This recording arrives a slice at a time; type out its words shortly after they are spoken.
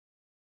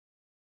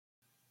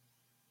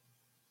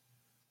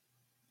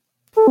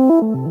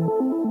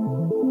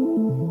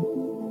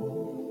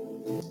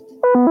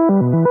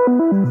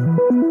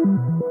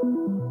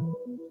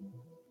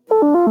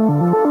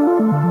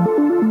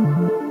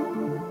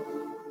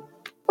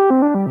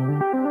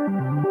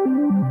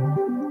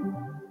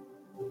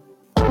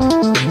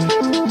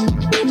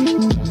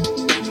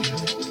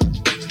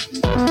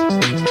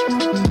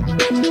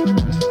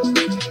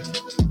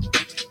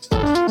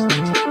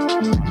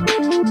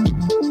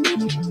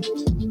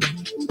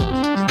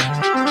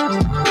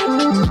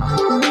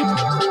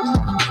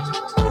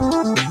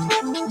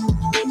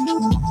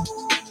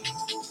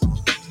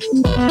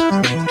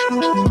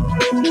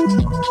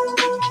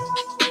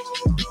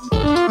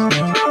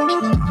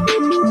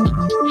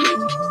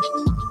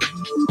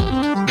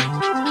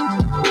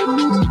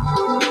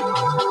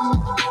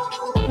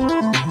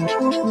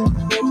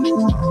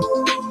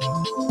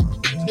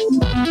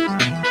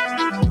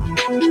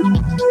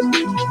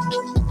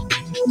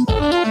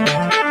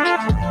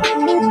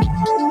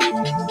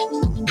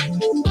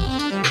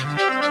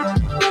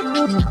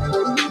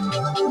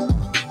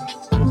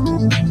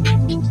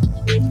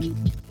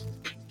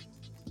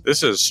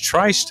This is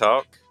Trice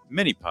Talk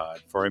Mini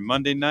Pod for a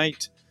Monday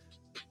night,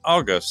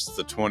 August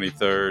the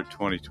 23rd,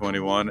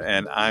 2021,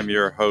 and I'm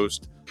your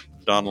host,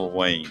 Donald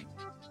Wayne.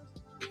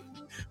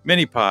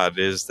 Mini Pod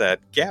is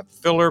that gap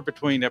filler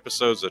between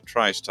episodes of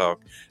Trice Talk,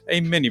 a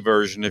mini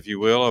version, if you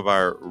will, of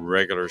our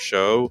regular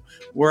show,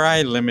 where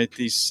I limit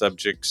these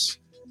subjects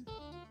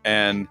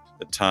and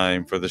the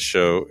time for the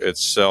show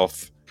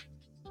itself,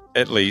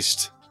 at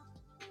least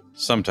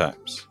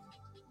sometimes.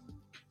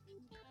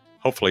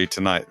 Hopefully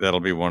tonight that'll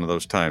be one of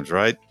those times,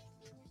 right?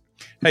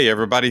 Hey,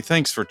 everybody.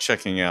 Thanks for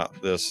checking out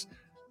this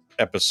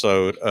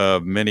episode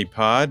of Mini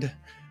Pod.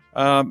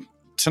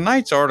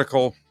 Tonight's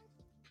article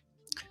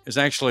is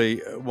actually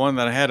one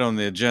that I had on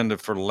the agenda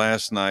for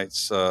last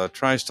night's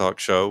Trice Talk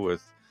show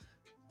with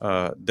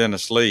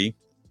Dennis Lee.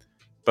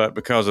 But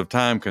because of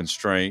time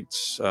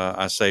constraints,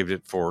 I saved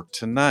it for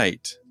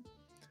tonight.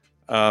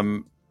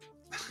 It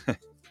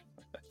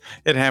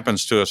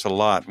happens to us a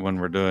lot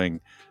when we're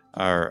doing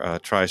our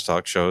Trice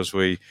Talk shows.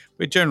 We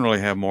generally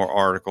have more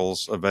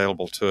articles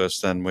available to us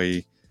than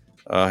we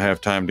have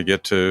time to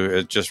get to.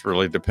 It just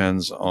really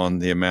depends on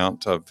the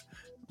amount of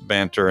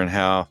banter and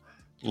how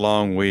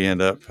long we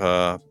end up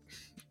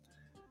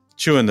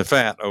chewing the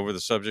fat over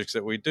the subjects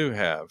that we do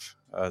have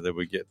that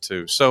we get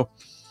to. So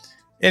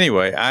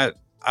anyway, I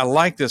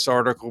like this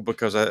article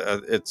because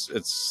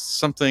it's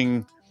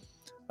something.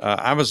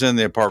 I was in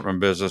the apartment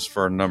business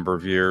for a number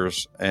of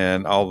years,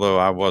 and although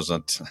I was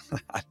just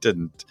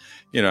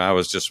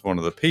one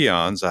of the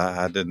peons.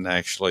 I didn't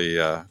actually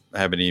have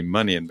any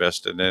money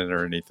invested in it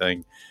or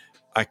anything.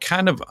 I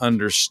kind of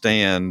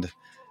understand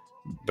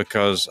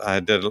because I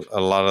did a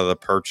lot of the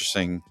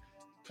purchasing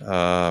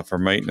for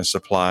maintenance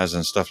supplies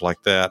and stuff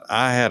like that.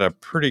 I had a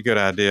pretty good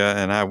idea,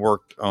 and I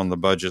worked on the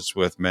budgets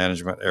with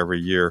management every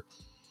year.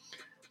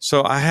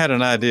 So I had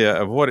an idea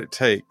of what it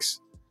takes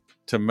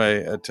to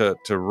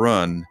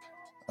run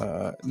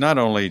not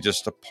only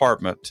just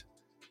apartment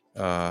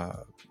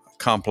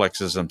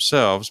complexes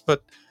themselves,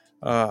 but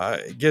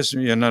it gives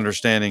me an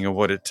understanding of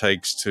what it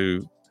takes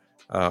to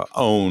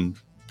own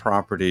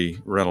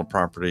rental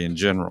property in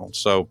general.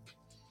 So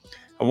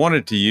I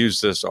wanted to use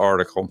this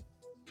article,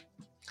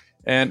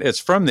 and it's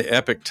from the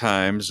Epic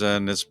Times,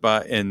 and it's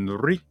by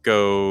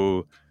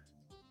Enrico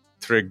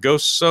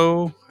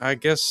Trigoso, I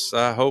guess.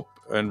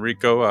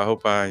 Enrico, I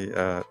hope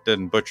I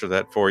didn't butcher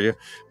that for you,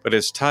 but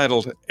it's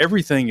titled,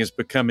 "Everything is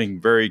Becoming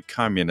Very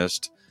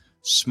Communist.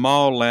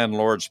 Small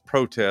Landlords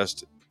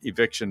Protest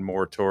Eviction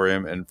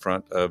Moratorium in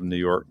Front of New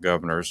York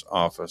Governor's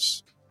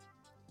Office."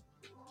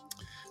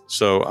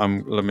 So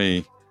let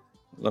me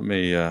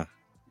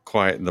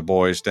quieten the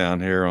boys down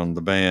here on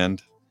the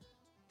band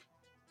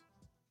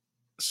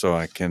so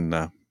I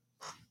can,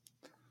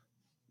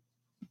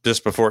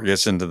 just before it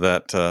gets into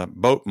that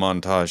boat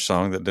montage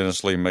song that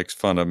Dennis Lee makes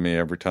fun of me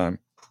every time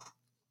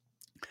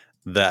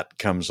that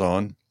comes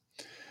on.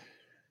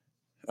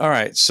 All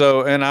right.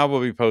 So, and I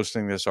will be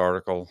posting this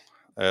article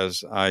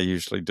as I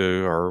usually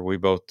do, or we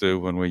both do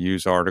when we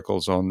use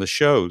articles on the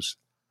shows.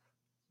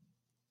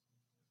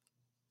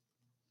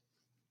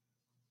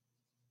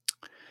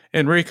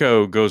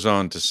 Enrico goes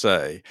on to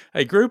say,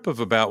 a group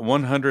of about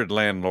 100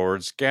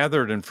 landlords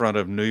gathered in front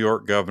of New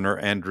York Governor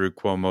Andrew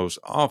Cuomo's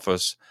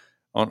office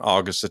on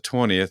August the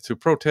 20th to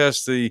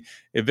protest the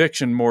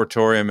eviction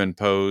moratorium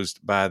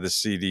imposed by the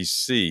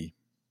CDC.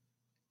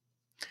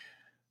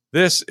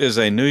 This is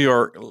a New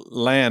York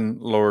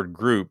landlord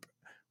group.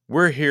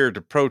 We're here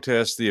to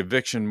protest the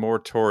eviction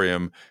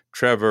moratorium,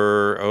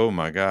 Trevor,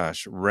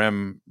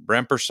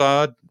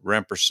 Rampersad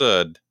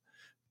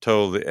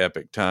told the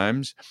Epic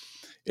Times.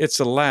 It's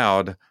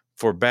allowed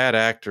for bad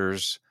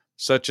actors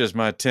such as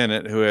my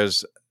tenant who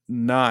has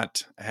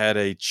not had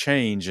a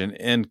change in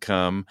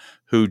income,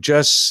 who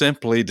just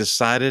simply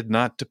decided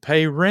not to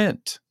pay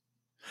rent.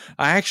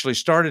 I actually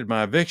started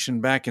my eviction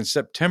back in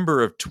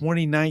September of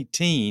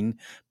 2019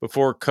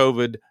 before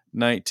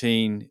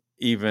COVID-19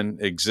 even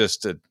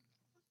existed.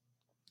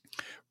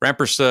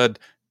 Rampersad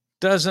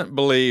doesn't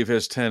believe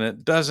his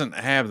tenant doesn't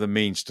have the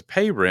means to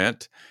pay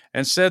rent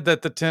and said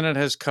that the tenant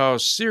has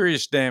caused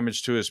serious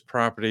damage to his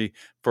property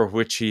for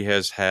which he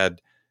has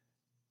had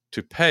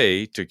to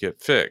pay to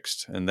get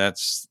fixed. And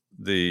that's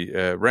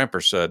the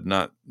ramper said,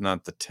 not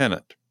the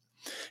tenant.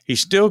 He's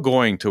still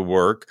going to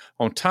work.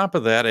 On top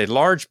of that, a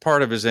large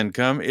part of his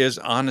income is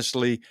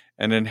honestly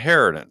an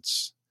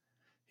inheritance.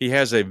 He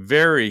has a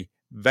very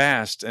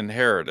vast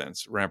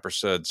inheritance,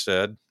 Rampersad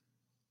said.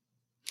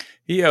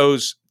 He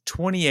owes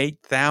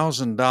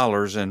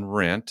 $28,000 in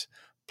rent,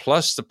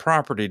 plus the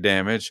property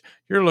damage.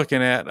 You're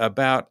looking at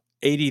about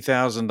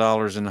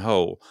 $80,000 in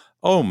whole.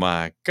 Oh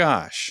my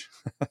gosh.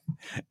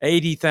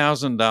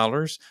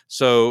 $80,000.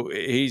 So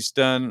he's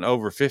done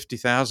over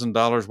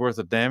 $50,000 worth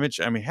of damage.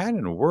 I mean, how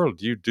in the world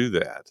do you do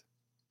that?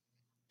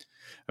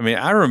 I mean,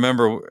 I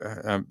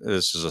remember,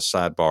 this is a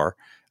sidebar.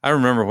 I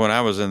remember when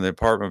I was in the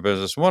apartment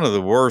business, one of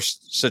the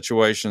worst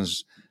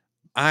situations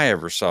I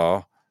ever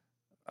saw.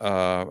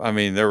 I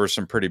mean, there were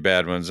some pretty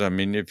bad ones. I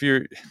mean, if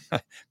you're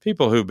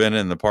people who've been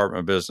in the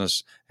apartment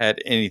business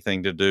had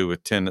anything to do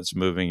with tenants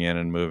moving in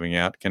and moving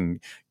out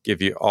can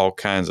give you all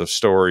kinds of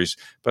stories,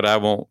 but I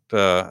won't,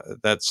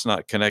 that's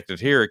not connected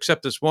here,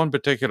 except this one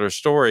particular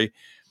story,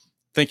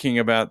 thinking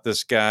about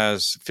this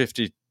guy's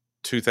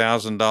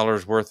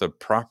 $52,000 worth of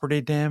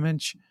property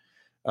damage.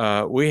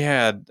 We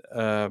had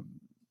a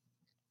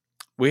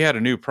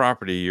new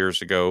property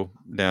years ago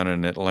down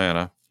in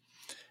Atlanta,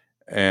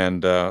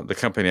 and the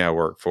company I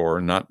work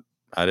for,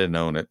 I didn't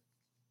own it.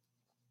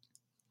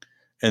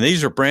 And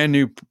these are brand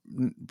new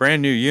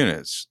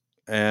units.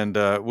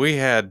 And we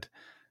had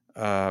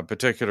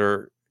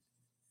particular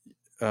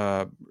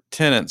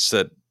tenants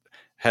that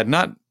had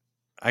not,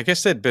 I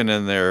guess they'd been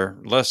in there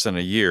less than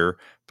a year,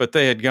 but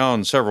they had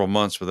gone several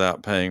months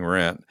without paying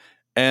rent.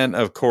 And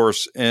of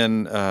course,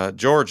 in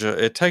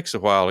Georgia, it takes a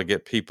while to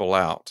get people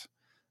out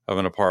of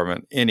an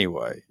apartment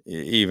anyway,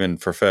 even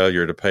for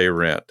failure to pay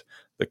rent.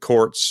 The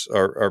courts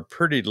are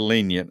pretty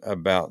lenient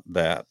about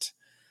that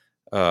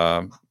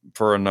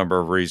for a number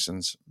of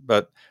reasons.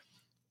 But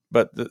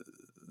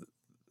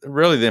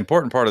really the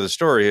important part of the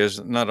story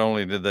is not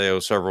only did they owe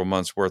several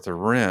months worth of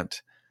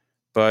rent,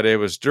 but it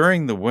was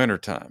during the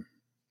wintertime.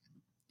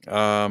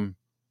 And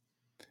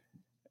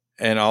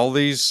all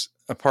these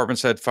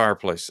apartments had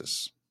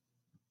fireplaces.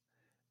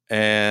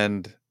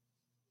 And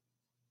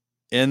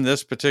in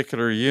this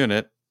particular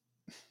unit,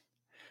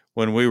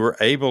 when we were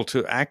able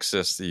to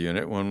access the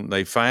unit, when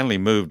they finally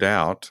moved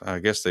out, I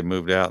guess they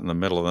moved out in the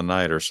middle of the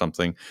night or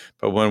something,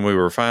 but when we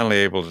were finally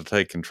able to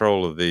take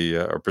control of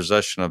or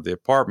possession of the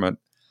apartment,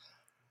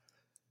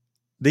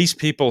 these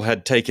people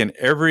had taken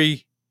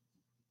every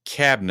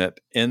cabinet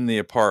in the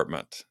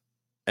apartment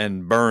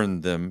and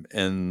burned them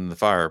in the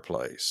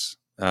fireplace.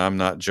 I'm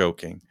not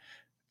joking.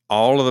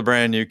 All of the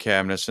brand new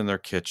cabinets in their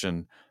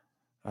kitchen,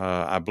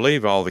 I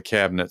believe all the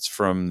cabinets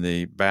from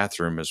the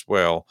bathroom as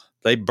well,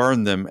 they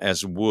burned them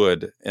as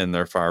wood in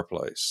their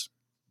fireplace.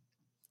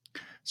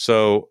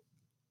 So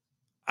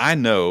I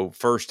know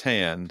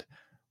firsthand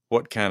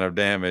what kind of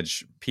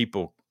damage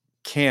people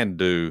can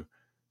do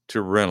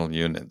to rental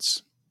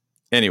units.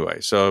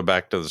 Anyway, so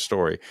back to the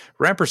story.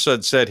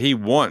 Rampersad said he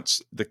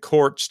wants the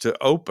courts to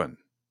open.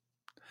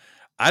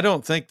 I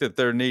don't think that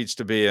there needs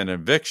to be an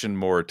eviction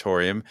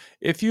moratorium.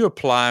 If you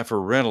apply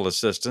for rental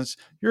assistance,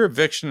 your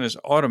eviction is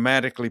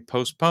automatically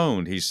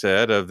postponed, he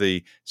said, of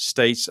the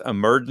state's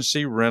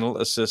Emergency Rental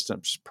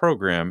Assistance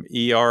Program,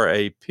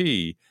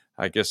 ERAP.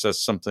 I guess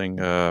that's something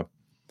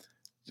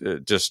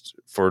just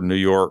for New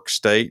York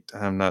State.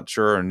 I'm not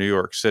sure, or New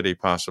York City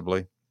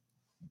possibly.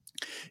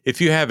 If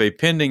you have a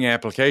pending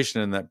application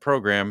in that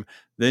program,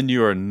 then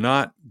you are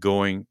not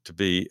going to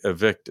be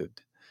evicted.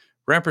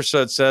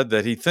 Rampersad said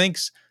that he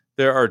thinks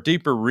there are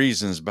deeper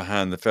reasons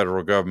behind the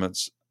federal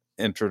government's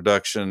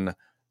introducing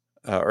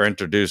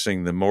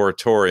the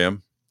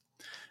moratorium.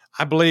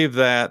 I believe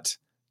that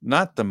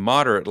not the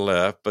moderate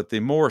left, but the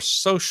more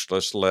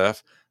socialist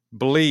left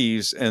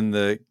believes in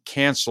the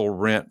cancel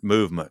rent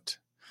movement.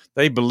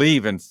 They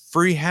believe in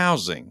free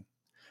housing.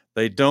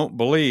 They don't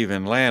believe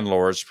in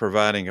landlords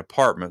providing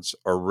apartments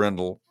or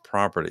rental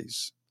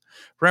properties.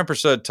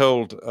 Rampersad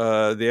told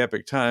the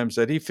Epoch Times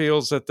that he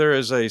feels that there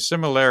is a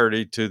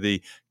similarity to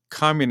the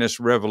communist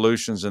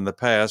revolutions in the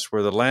past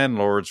where the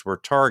landlords were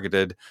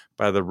targeted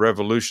by the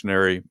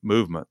revolutionary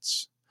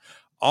movements.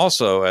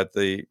 Also at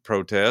the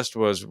protest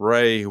was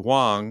Ray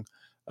Huang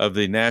of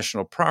the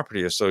National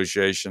Property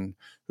Association,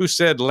 who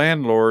said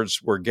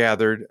landlords were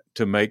gathered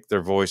to make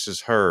their voices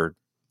heard.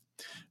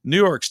 New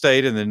York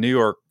State and the New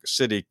York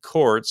City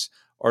courts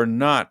are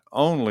not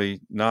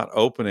only not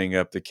opening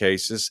up the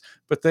cases,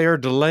 but they are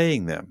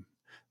delaying them.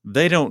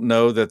 They don't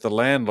know that the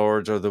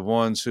landlords are the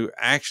ones who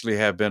actually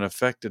have been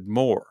affected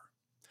more.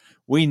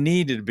 We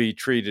needed to be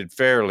treated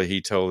fairly,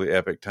 he told the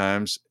Epoch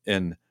Times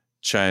in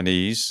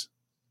Chinese.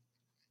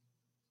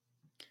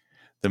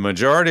 The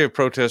majority of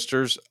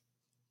protesters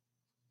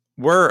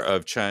were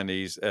of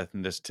Chinese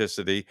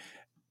ethnicity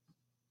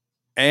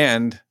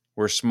and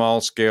were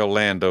small-scale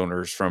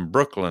landowners from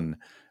Brooklyn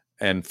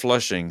and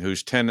Flushing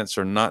whose tenants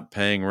are not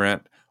paying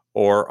rent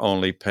or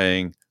only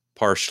paying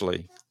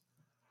partially.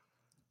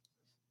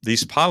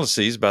 These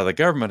policies by the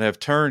government have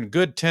turned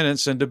good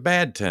tenants into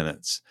bad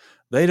tenants.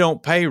 They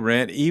don't pay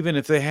rent even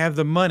if they have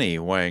the money,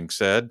 Wang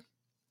said.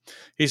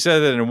 He said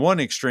that in one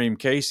extreme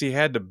case, he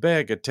had to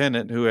beg a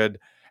tenant who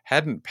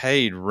hadn't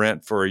paid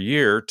rent for a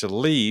year to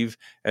leave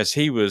as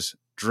he was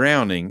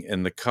drowning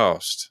in the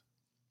cost.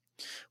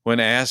 When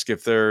asked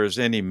if there's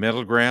any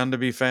middle ground to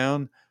be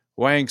found,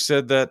 Wang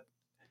said that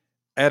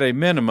at a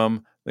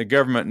minimum, the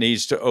government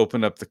needs to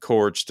open up the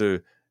courts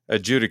to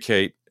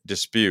adjudicate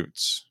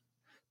disputes.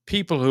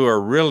 People who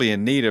are really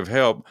in need of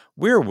help,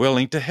 we're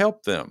willing to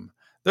help them.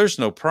 There's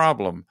no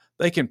problem.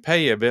 They can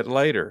pay a bit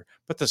later.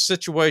 But the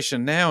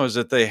situation now is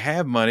that they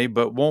have money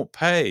but won't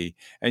pay,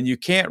 and you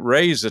can't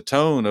raise a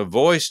tone of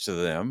voice to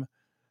them.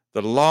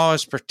 The law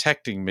is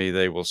protecting me,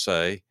 they will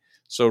say.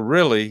 So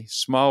really,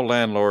 small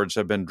landlords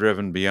have been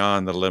driven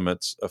beyond the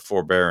limits of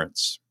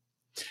forbearance.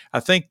 I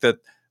think that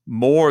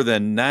more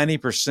than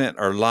 90%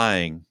 are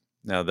lying.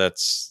 Now,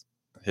 that's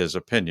his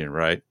opinion,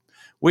 right?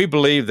 We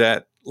believe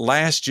that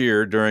last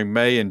year during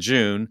May and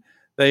June,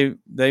 they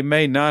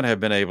may not have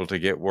been able to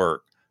get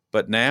work.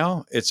 But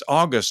now it's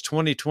August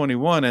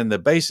 2021 and the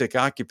basic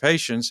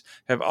occupations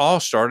have all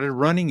started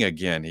running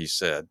again, he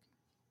said.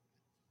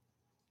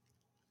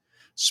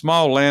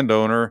 Small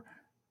landowner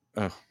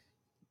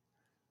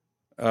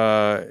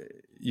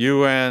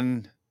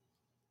Yuan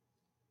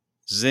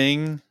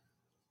Xing,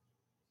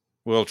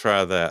 we'll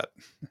try that.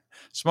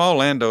 Small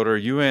landowner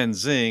Yuan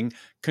Xing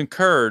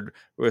concurred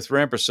with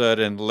Rampersad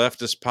and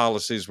leftist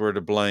policies were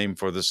to blame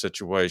for the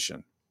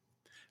situation.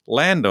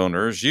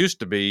 Landowners used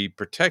to be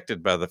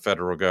protected by the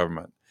federal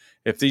government.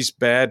 If these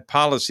bad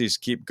policies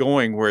keep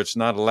going where it's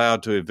not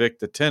allowed to evict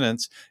the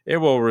tenants, it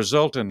will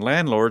result in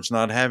landlords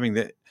not having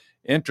the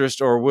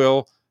interest or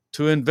will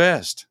to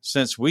invest,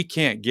 since we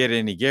can't get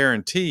any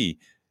guarantee,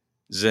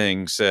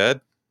 Xing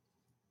said.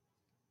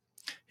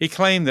 He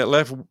claimed that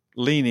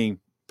left-leaning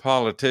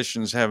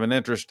politicians have an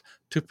interest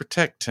to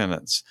protect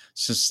tenants,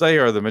 since they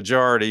are the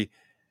majority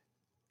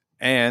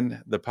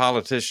and the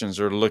politicians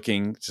are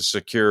looking to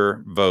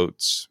secure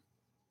votes.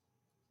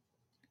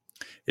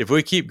 If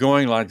we keep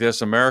going like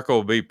this, America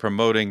will be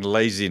promoting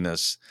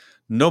laziness.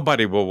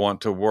 Nobody will want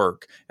to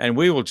work, and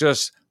we will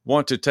just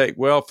want to take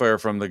welfare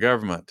from the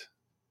government.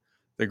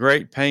 The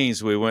great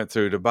pains we went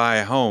through to buy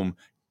a home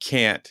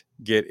can't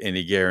get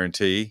any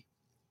guarantee.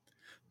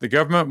 The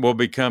government will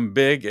become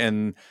big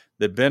and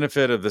the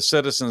benefit of the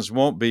citizens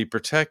won't be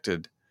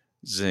protected,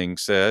 Xing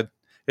said.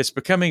 It's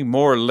becoming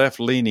more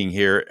left-leaning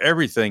here.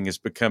 Everything is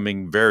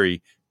becoming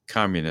very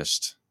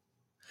communist.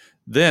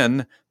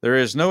 Then there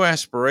is no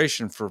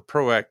aspiration for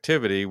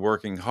proactivity,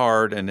 working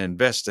hard and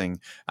investing.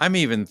 I'm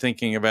even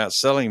thinking about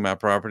selling my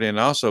property and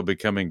also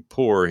becoming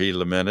poor, he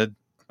lamented.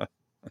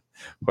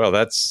 Well,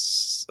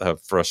 that's a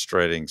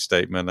frustrating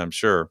statement, I'm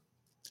sure.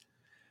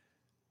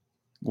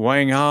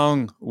 Wang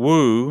Hong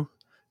Wu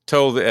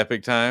told the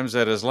Epoch Times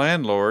that as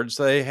landlords,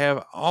 they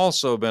have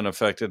also been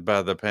affected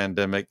by the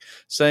pandemic,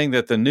 saying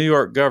that the New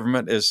York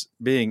government is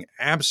being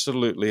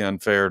absolutely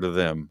unfair to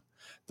them.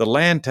 The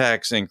land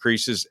tax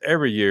increases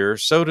every year,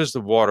 so does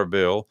the water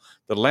bill.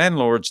 The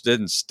landlords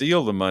didn't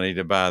steal the money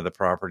to buy the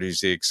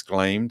properties, he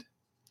exclaimed.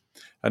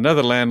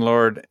 Another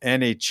landlord,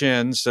 Annie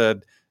Chen,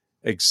 said,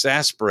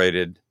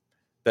 exasperated,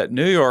 that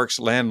New York's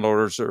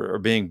landlords are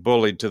being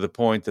bullied to the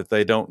point that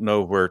they don't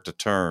know where to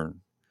turn.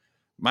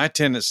 My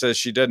tenant says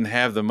she doesn't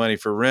have the money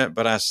for rent,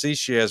 but I see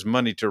she has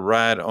money to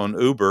ride on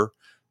Uber,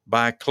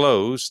 buy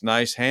clothes,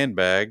 nice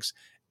handbags.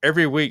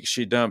 Every week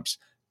she dumps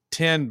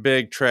 10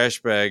 big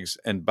trash bags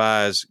and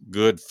buys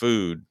good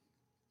food.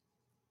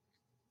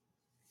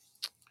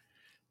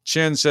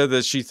 Chen said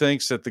that she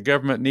thinks that the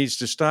government needs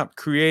to stop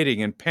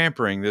creating and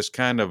pampering this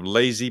kind of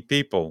lazy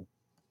people.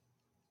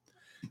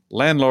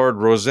 Landlord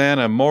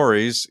Rosanna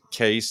Maury's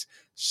case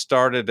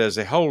started as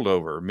a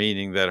holdover,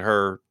 meaning that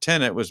her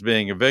tenant was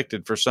being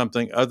evicted for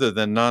something other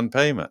than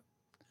non-payment.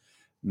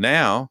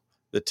 Now,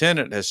 the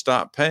tenant has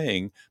stopped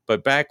paying,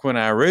 but back when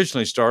I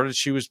originally started,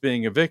 she was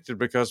being evicted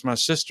because my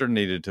sister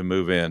needed to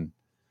move in.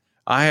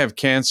 I have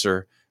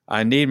cancer.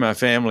 I need my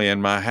family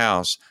and my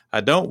house.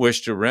 I don't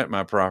wish to rent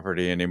my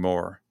property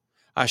anymore.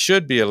 I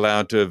should be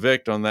allowed to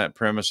evict on that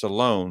premise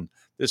alone.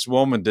 This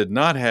woman did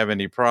not have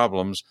any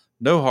problems,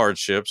 no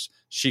hardships.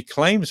 She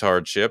claims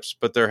hardships,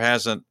 but there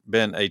hasn't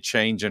been a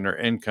change in her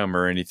income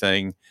or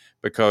anything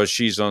because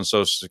she's on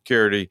Social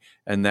Security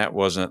and that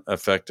wasn't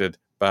affected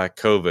by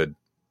COVID.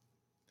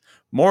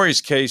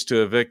 Maury's case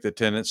to evict the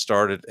tenant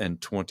started in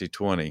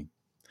 2020.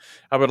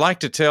 I would like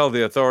to tell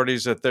the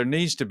authorities that there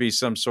needs to be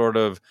some sort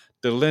of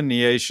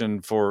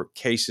delineation for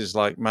cases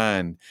like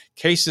mine.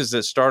 Cases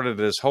that started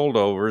as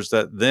holdovers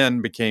that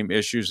then became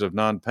issues of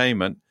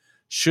non-payment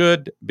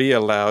should be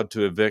allowed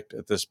to evict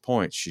at this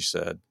point, she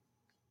said.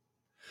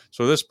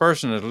 So this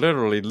person is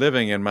literally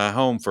living in my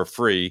home for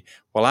free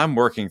while I'm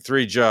working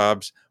 3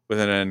 jobs with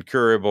an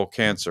incurable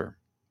cancer.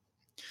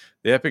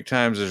 The Epoch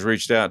Times has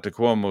reached out to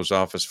Cuomo's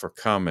office for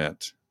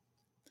comment.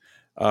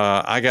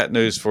 I got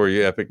news for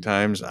you, Epoch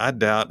Times. I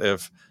doubt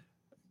if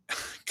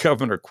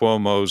Governor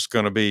Cuomo's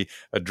going to be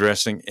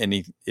addressing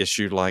any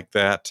issue like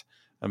that.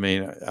 I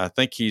mean, I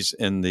think he's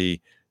in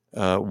the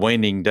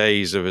waning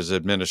days of his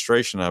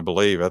administration, I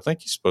believe. I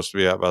think he's supposed to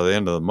be out by the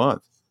end of the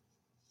month.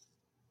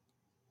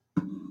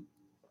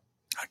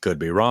 I could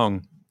be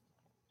wrong.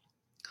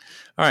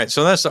 All right,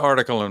 so that's the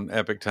article in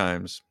Epic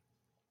Times.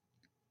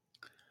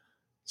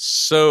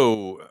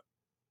 So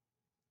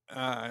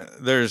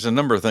there's a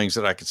number of things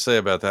that I could say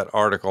about that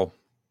article.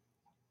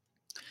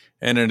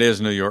 And it is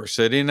New York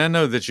City. And I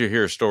know that you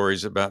hear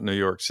stories about New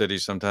York City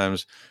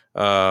sometimes,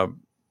 of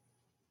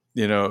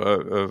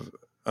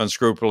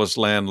unscrupulous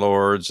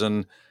landlords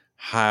and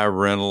high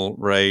rental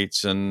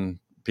rates and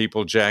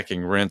people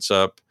jacking rents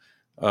up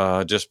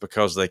just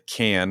because they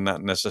can,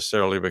 not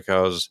necessarily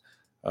because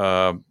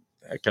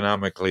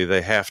economically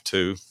they have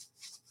to.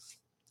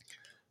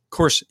 Of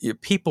course,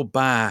 people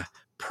buy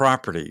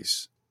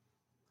properties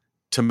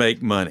to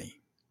make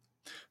money.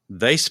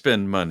 They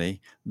spend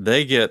money.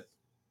 They get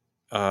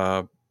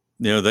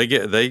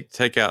they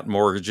take out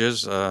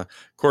mortgages. Of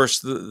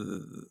course,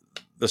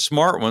 the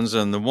smart ones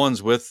and the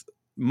ones with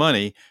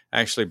money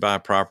actually buy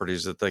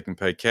properties that they can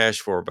pay cash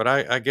for. But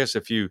I guess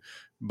if you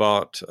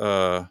bought,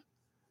 I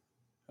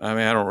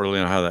don't really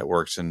know how that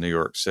works in New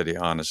York City,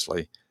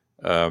 honestly.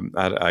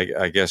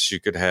 I guess you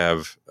could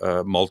have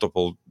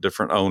multiple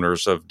different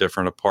owners of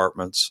different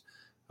apartments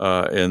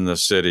in the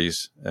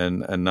cities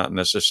and not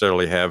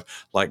necessarily have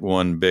like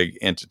one big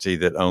entity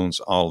that owns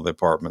all the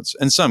apartments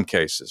in some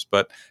cases.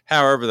 But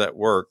however that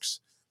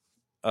works,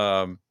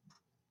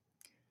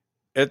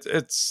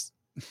 it's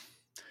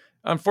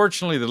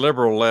unfortunately the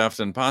liberal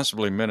left and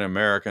possibly many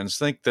Americans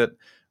think that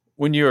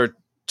when you're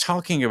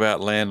talking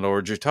about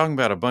landlords, you're talking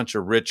about a bunch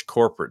of rich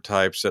corporate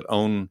types that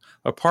own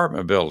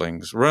apartment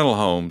buildings, rental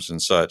homes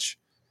and such.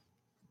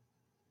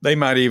 They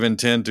might even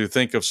tend to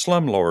think of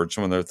slumlords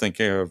when they're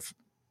thinking of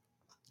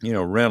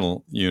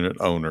rental unit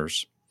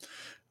owners.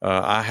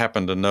 I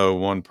happen to know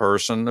one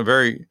person, a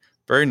very,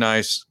 very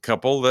nice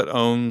couple that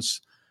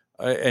owns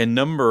a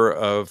number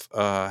of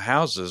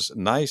houses,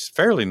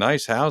 fairly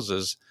nice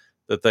houses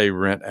that they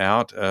rent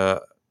out,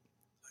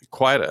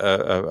 quite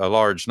a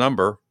large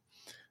number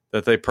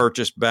that they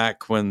purchased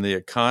back when the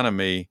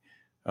economy,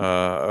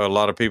 a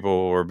lot of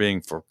people were being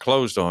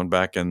foreclosed on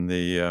back in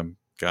the,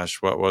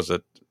 what was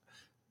it,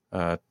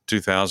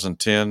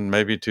 2010,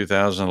 maybe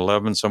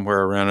 2011,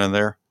 somewhere around in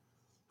there.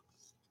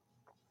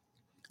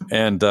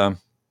 And I've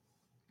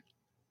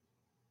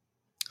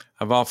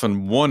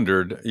often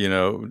wondered,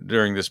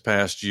 during this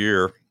past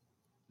year,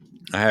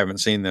 I haven't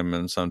seen them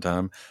in some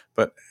time,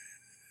 but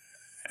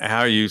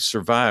how you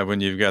survive when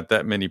you've got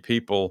that many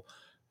people,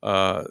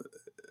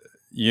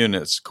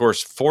 units. Of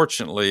course,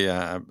 fortunately,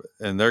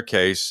 in their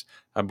case,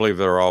 I believe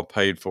they're all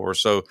paid for.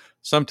 So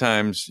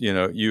sometimes,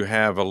 you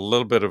have a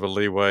little bit of a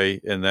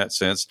leeway in that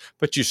sense,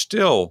 but you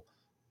still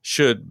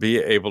should be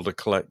able to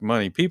collect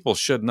money. People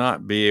should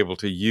not be able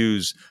to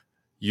use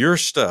your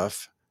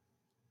stuff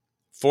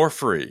for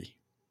free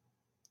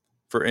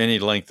for any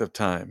length of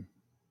time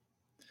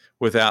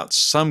without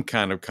some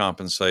kind of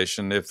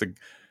compensation. If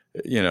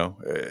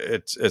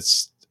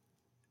it's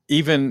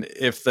even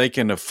if they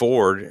can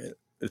afford,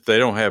 if they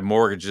don't have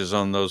mortgages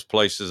on those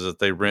places that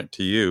they rent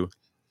to you,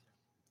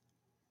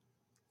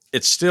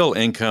 it's still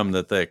income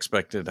that they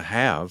expected to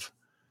have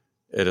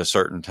at a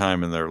certain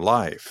time in their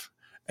life,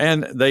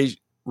 and they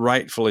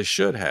rightfully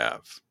should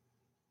have.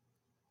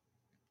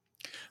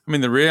 I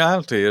mean, the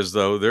reality is,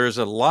 though, there's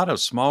a lot of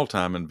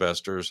small-time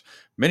investors,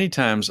 many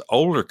times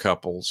older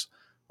couples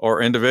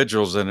or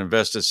individuals that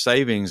invested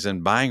savings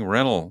in buying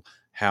rental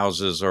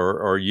houses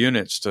or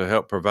units to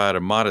help provide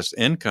a modest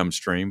income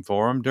stream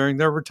for them during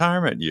their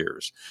retirement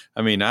years.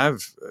 I mean,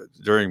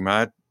 during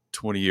my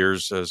 20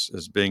 years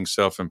as being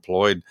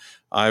self-employed,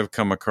 I've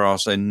come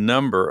across a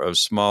number of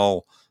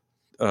small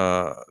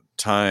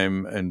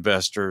time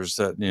investors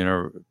that,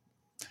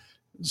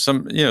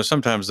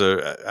 sometimes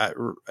their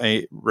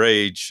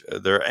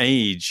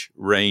age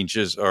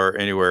ranges are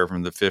anywhere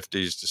from the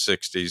 50s to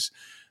 60s,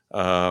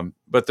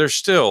 but they're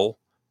still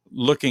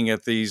looking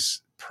at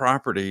these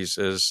properties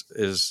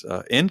as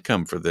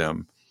income for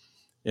them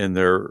in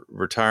their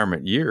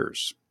retirement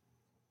years.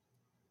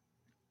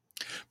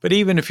 But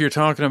even if you're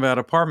talking about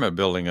apartment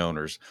building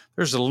owners,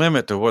 there's a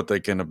limit to what they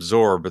can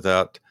absorb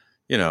without,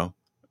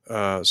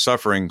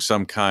 suffering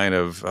some kind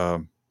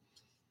of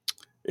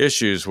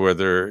issues where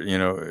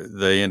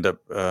they end up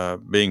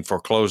being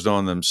foreclosed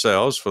on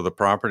themselves for the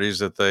properties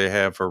that they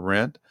have for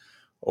rent,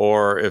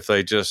 or if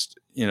they just,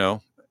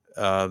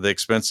 the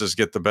expenses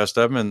get the best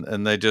of them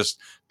and they just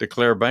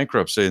declare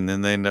bankruptcy and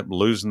then they end up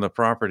losing the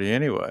property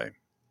anyway.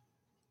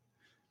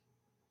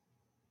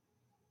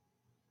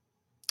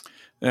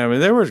 I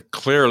mean, there were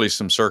clearly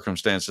some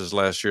circumstances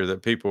last year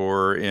that people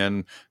were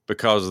in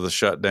because of the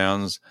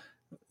shutdowns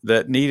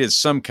that needed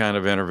some kind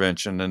of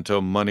intervention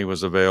until money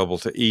was available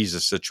to ease the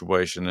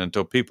situation,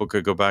 until people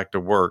could go back to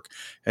work.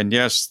 And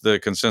yes, the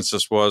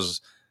consensus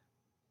was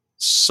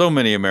so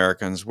many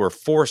Americans were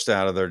forced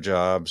out of their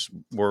jobs,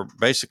 were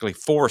basically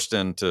forced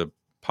into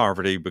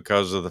poverty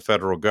because of the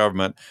federal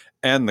government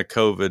and the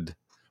COVID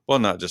well,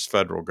 not just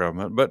federal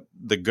government, but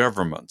the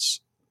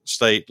governments,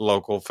 state,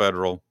 local,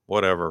 federal,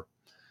 whatever,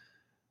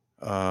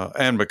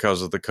 and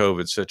because of the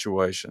COVID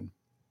situation.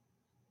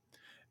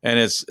 And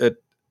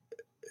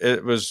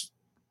it was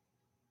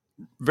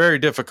very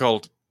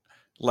difficult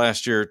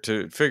last year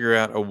to figure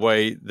out a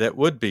way that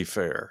would be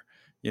fair.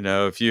 You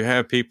know, if you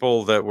have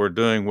people that were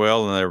doing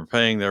well and they were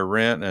paying their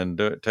rent and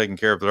taking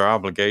care of their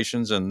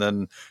obligations, and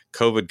then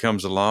COVID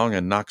comes along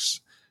and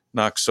knocks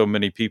so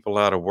many people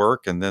out of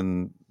work, and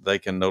then they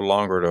can no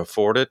longer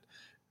afford it.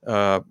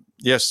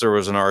 Yes, there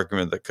was an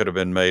argument that could have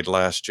been made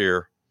last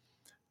year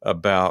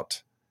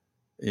about,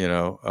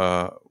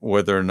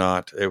 whether or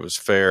not it was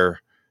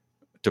fair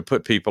to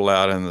put people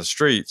out in the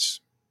streets.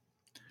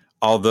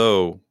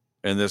 Although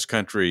in this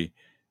country,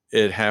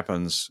 it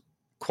happens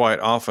quite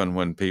often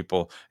when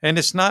people, and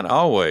it's not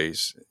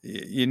always,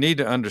 you need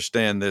to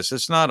understand this,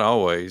 it's not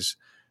always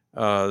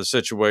the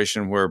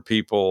situation where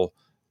people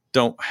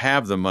don't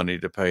have the money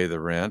to pay the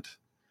rent,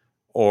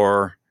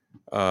 or,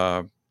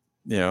 and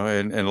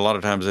a lot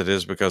of times it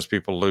is because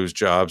people lose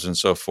jobs and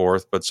so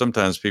forth, but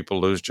sometimes people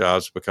lose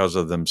jobs because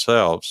of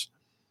themselves,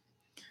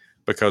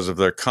 because of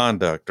their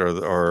conduct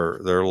or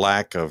their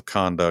lack of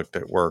conduct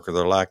at work or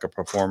their lack of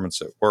performance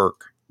at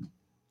work.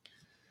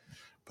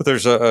 But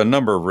there's a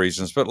number of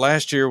reasons. But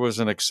last year was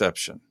an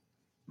exception.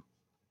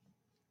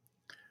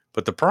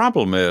 But the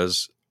problem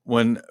is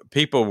when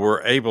people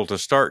were able to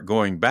start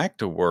going back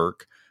to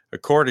work,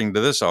 according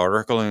to this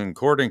article and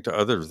according to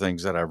other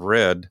things that I've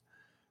read,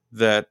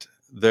 that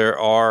there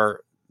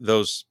are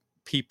those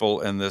people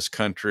in this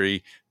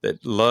country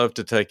that love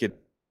to take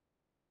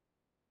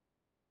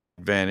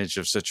advantage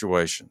of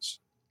situations,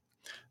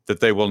 that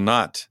they will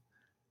not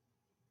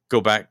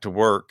go back to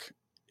work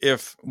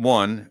if,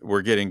 one,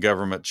 we're getting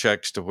government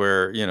checks to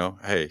where,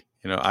 hey,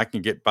 I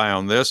can get by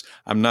on this.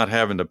 I'm not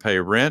having to pay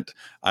rent.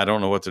 I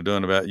don't know what they're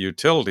doing about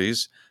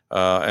utilities.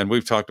 And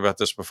we've talked about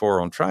this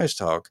before on Trice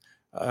Talk.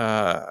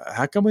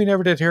 How come we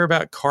never did hear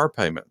about car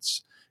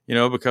payments?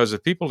 Because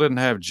if people didn't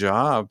have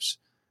jobs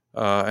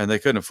and they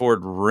couldn't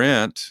afford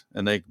rent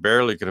and they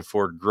barely could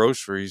afford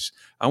groceries,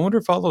 I wonder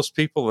if all those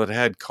people that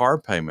had car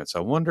payments,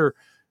 I wonder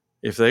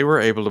if they were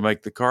able to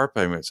make the car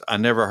payments. I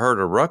never heard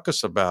a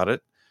ruckus about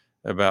it,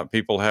 about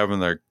people having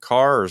their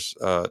cars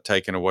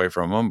taken away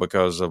from them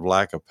because of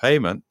lack of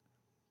payment.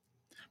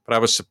 But I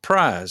was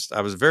surprised.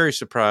 I was very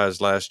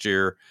surprised last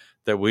year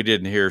that we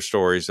didn't hear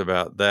stories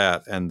about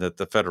that, and that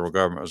the federal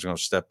government was going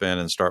to step in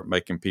and start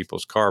making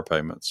people's car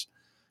payments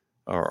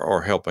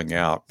or helping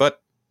out.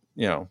 But,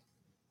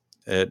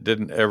 it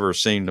didn't ever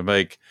seem to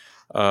make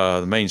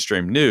the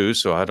mainstream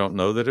news, so I don't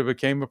know that it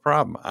became a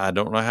problem. I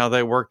don't know how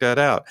they worked that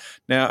out.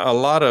 Now, a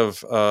lot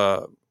of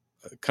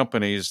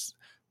companies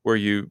where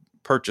you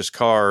purchase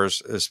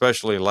cars,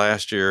 especially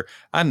last year,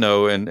 I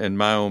know in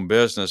my own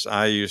business,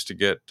 I used to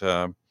get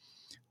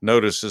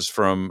notices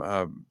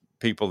from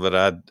people that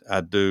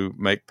I do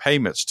make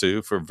payments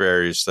to for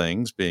various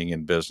things, being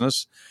in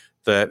business,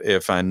 that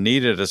if I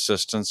needed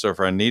assistance or if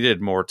I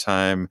needed more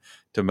time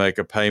to make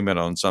a payment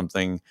on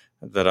something,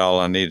 that all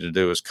I needed to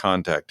do was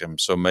contact them.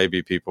 So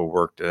maybe people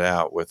worked it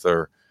out with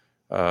their,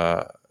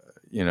 the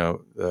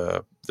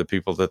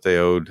people that they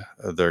owed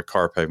their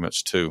car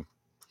payments to.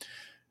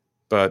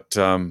 But,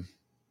 and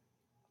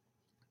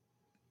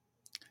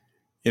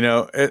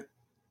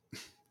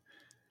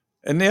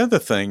the other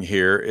thing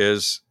here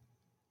is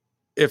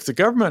if the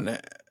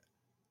government,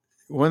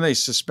 when they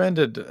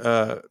suspended,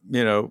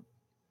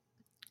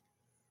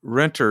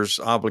 renters'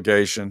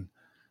 obligation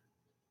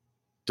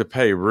to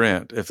pay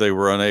rent if they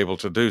were unable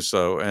to do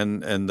so,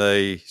 and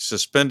they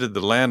suspended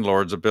the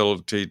landlord's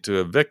ability to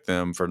evict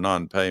them for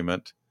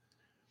non-payment,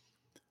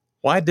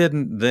 why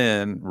didn't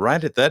then,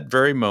 right at that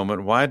very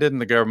moment, why didn't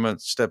the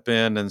government step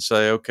in and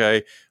say,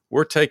 okay,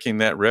 we're taking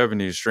that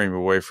revenue stream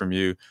away from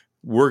you,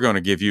 we're going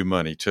to give you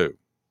money too,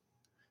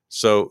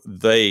 so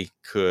they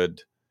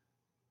could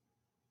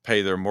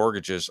pay their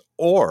mortgages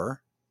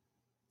or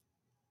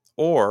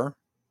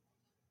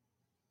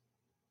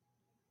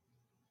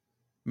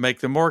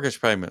make the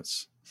mortgage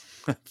payments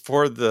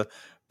for the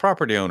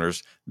property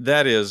owners.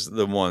 That is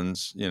the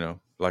ones,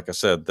 like I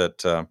said,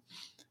 that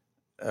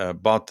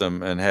bought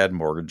them and had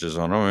mortgages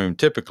on them. I mean,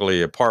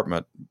 typically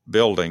apartment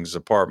buildings,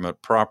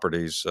 apartment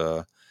properties,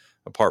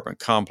 apartment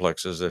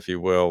complexes, if you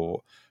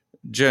will,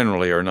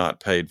 generally are not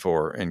paid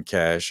for in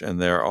cash, and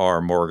there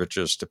are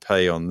mortgages to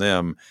pay on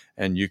them.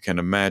 And you can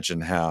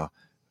imagine how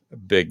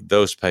big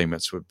those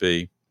payments would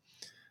be.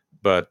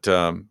 But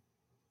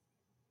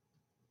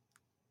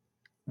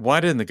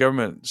why didn't the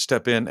government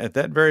step in at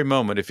that very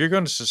moment? If you're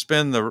going to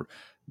suspend the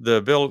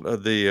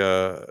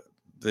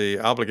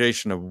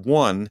obligation of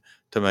one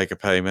to make a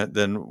payment,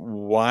 then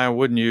why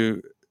wouldn't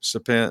you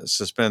suspend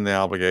the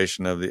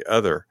obligation of the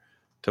other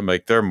to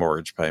make their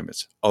mortgage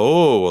payments?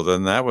 Oh, well,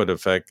 then that would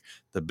affect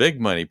the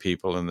big money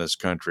people in this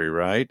country,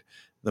 right?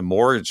 The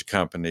mortgage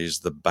companies,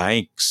 the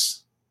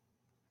banks.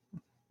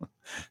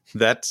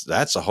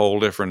 That's a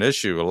whole different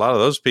issue. A lot of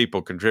those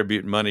people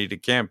contribute money to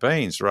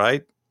campaigns,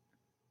 right?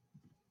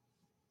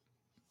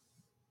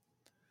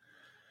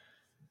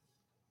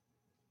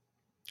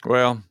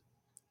 Well,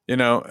 and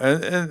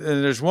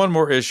there's one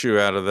more issue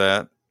out of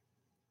that.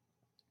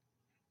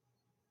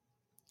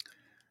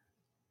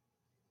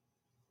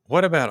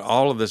 What about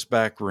all of this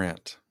back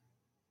rent?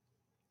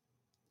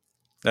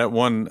 That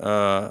one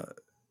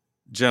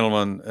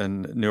gentleman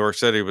in New York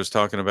City was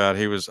talking about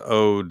he was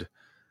owed,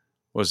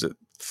 was it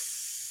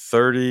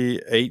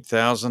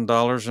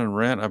 $38,000 in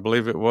rent? I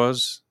believe it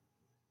was,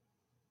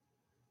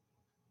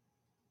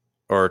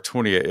 or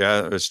 28.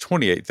 Yeah, it was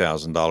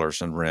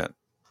 $28,000 in rent.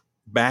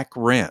 Back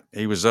rent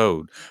he was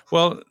owed.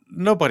 Well,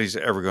 nobody's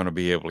ever going to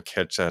be able to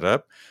catch that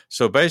up.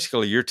 So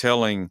basically, you're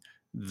telling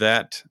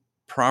that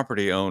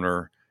property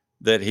owner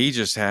that he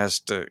just has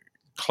to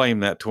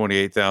claim that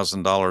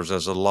 $28,000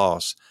 as a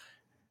loss,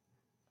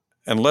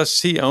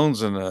 unless he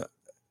owns an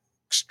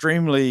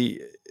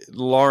extremely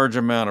large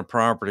amount of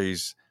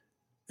properties.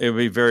 It would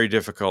be very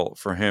difficult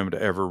for him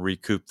to ever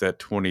recoup that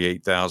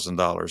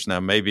 $28,000. Now,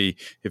 maybe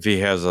if he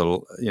has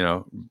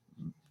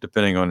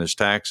depending on his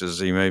taxes,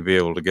 he may be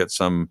able to get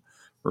some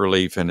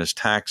relief in his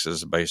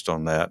taxes based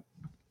on that.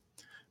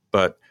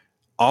 But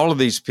all of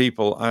these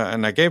people,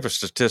 and I gave a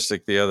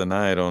statistic the other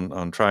night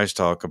on Trice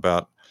Talk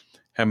about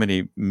how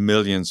many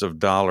millions of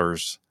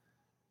dollars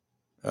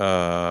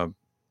of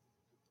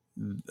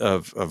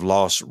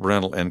lost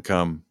rental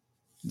income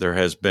there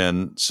has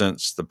been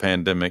since the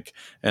pandemic,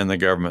 and the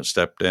government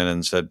stepped in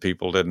and said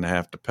people didn't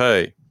have to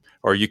pay,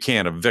 or you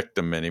can't evict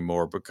them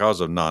anymore because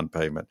of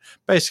non-payment.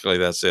 Basically,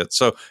 that's it.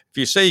 So if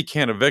you say you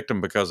can't evict them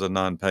because of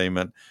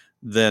non-payment,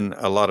 then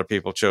a lot of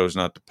people chose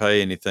not to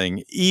pay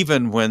anything,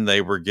 even when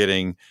they were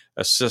getting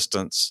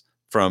assistance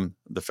from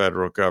the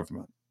federal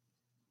government.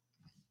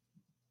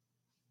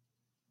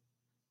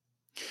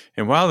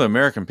 And while the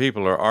American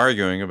people are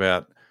arguing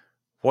about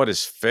what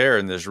is fair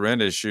in this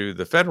rent issue,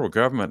 the federal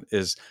government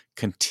is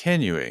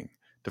continuing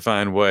to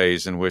find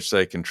ways in which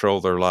they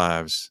control their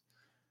lives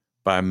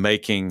by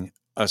making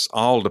us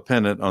all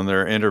dependent on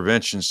their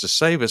interventions to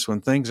save us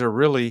when things are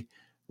really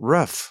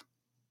rough.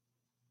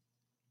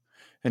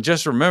 And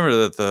just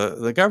remember that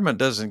the government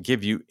doesn't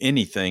give you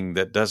anything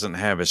that doesn't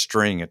have a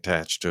string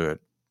attached to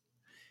it,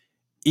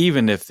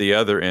 even if the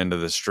other end of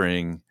the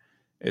string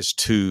is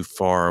too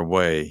far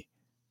away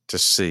to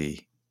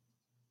see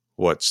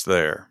what's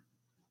there.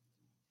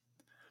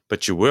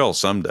 But you will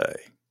someday.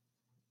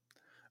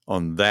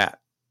 On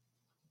that,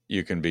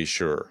 you can be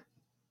sure.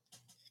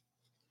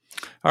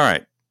 All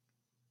right.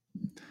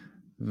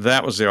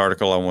 That was the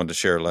article I wanted to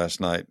share last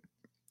night.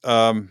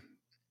 I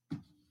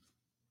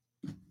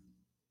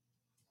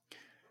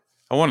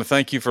want to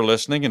thank you for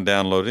listening and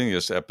downloading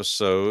this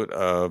episode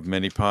of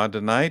MiniPod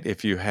tonight.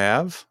 If you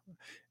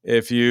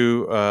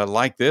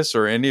like this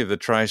or any of the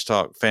Trice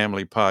Talk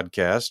family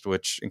podcast,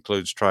 which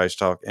includes Trice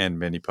Talk and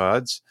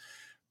MiniPods,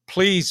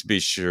 please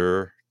be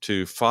sure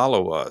to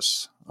follow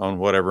us on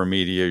whatever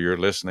media you're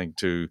listening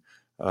to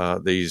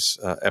these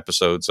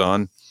episodes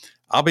on.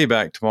 I'll be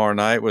back tomorrow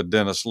night with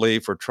Dennis Lee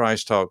for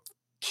Trice Talk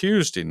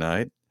Tuesday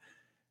night.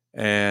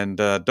 And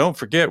don't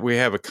forget, we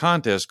have a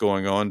contest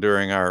going on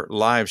during our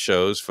live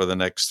shows for the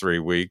next 3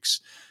 weeks.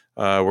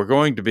 We're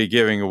going to be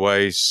giving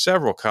away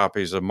several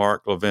copies of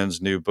Mark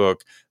Levin's new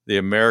book, The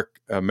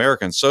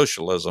American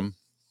Socialism.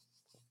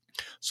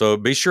 So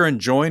be sure and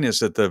join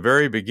us at the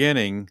very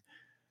beginning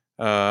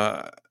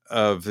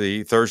of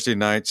the Thursday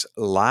night's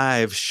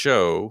live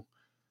show,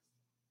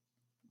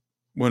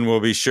 when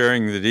we'll be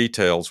sharing the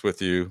details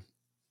with you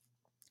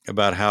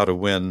about how to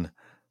win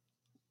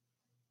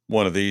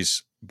one of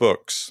these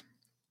books.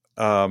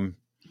 And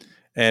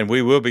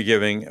we will be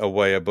giving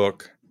away a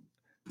book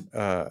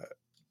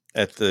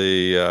at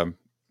the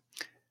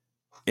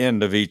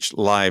end of each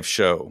live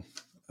show.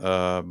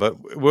 But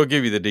we'll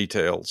give you the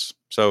details.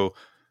 So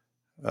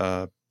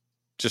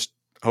just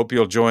hope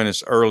you'll join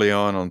us early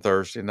on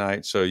Thursday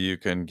night so you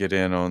can get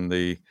in on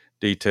the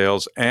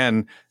details.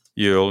 And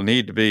you'll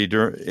need to be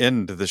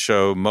into the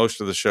show,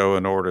 most of the show,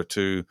 in order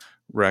to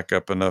rack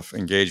up enough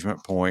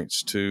engagement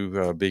points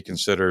to be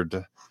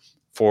considered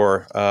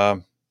for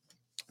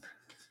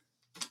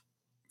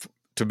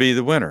to be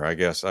the winner. I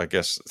guess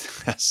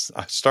that's,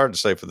 I started to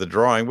say for the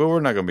drawing, but we're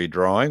not going to be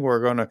drawing.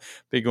 We're going to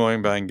be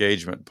going by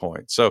engagement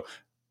points. So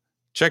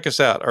check us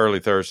out early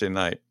Thursday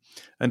night.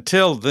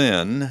 Until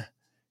then,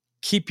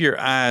 keep your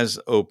eyes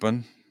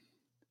open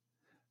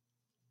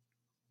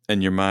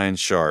and your mind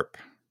sharp.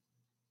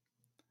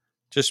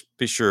 Just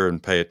be sure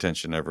and pay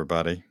attention,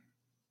 everybody.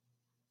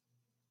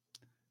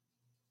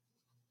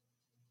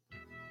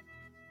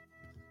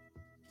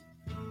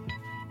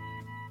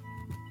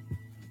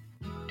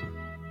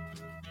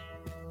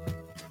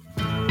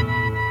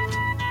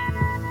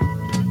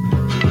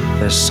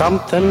 There's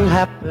something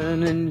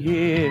happening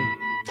here.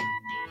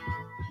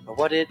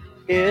 What it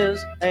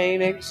is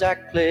ain't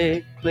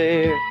exactly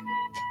clear.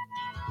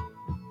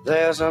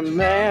 There's a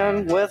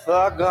man with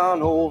a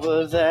gun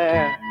over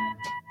there,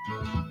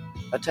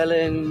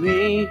 telling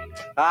me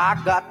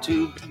I got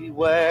to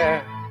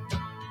beware.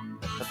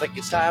 I think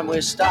it's time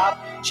we stop.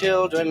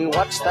 Children,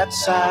 what's that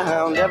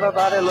sound?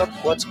 Everybody look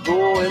what's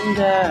going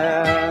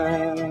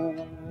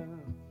down.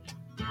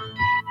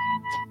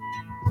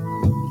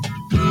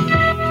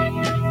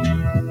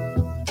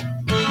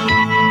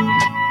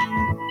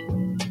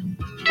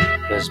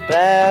 There's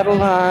battle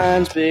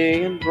lines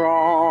being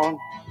drawn.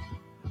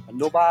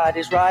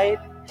 Nobody's right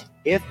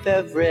if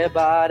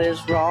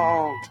everybody's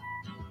wrong.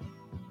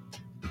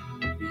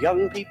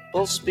 Young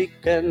people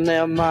speaking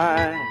their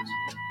minds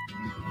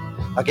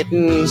are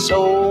getting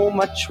so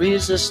much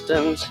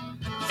resistance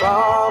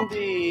from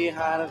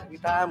behind. Every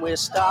time we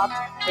stop,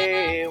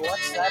 hey,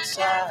 what's that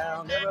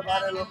sound?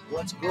 Everybody look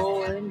what's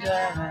going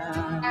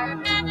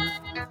down.